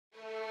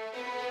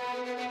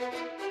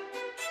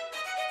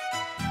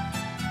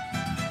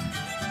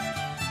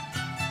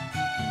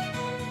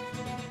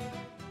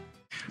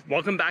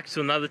Welcome back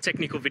to another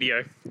technical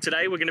video.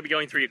 Today we're going to be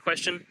going through your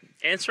question,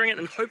 answering it,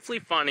 and hopefully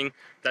finding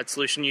that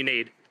solution you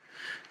need.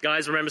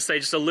 Guys, remember to stay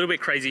just a little bit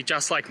crazy,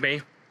 just like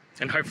me,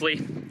 and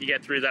hopefully you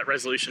get through that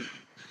resolution.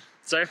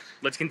 So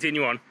let's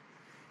continue on.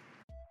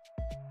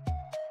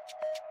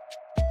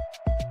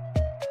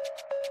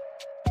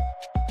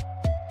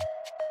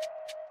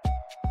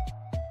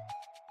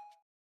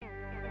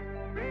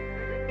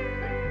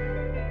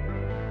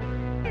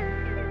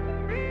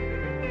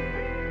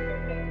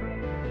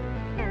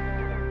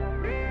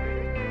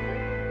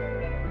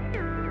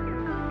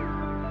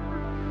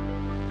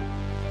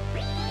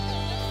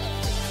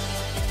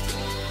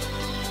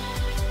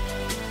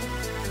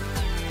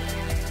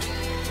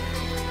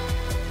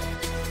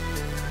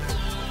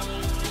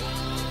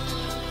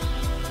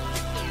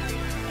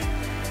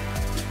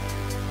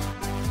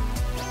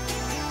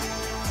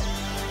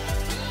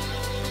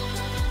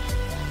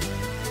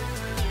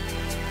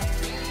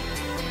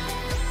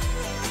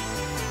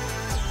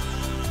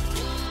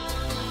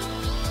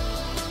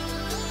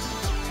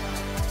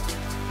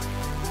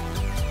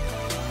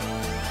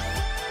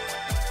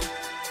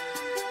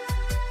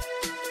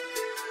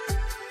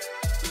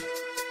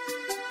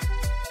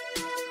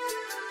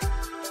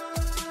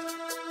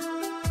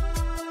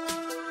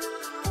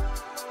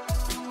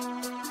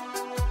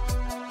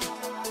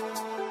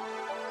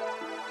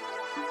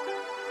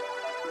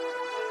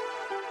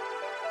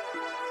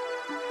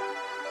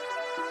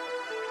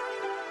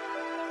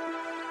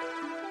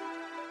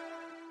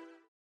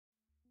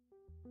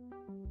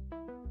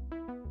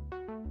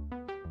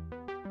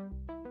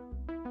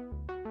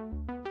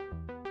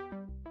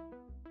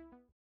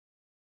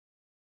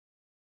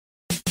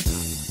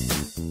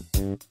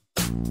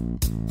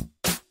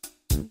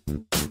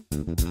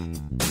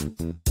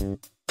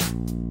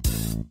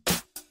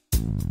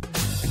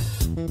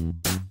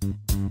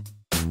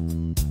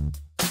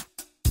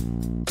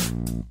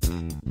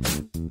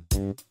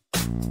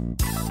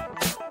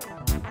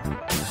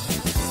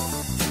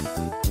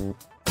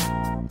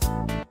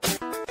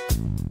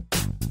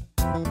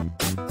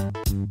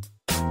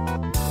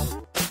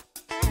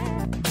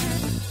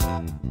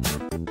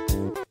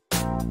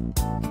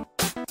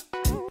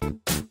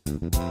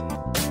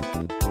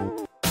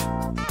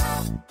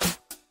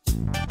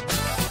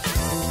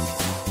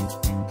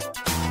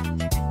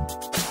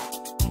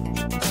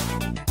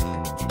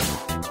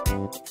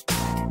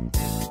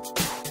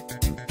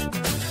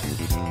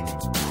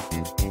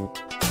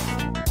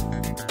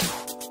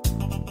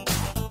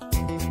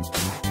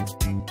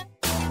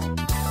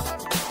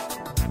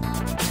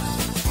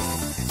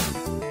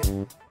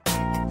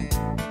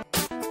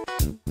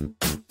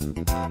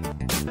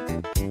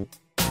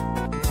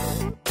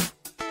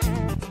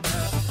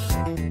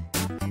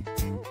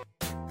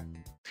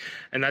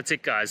 And that's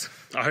it, guys.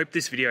 I hope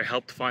this video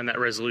helped find that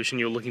resolution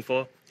you were looking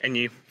for and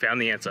you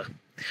found the answer.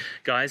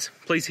 Guys,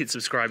 please hit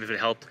subscribe if it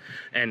helped,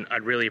 and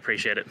I'd really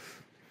appreciate it.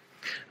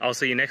 I'll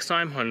see you next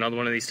time on another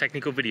one of these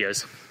technical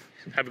videos.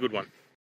 Have a good one.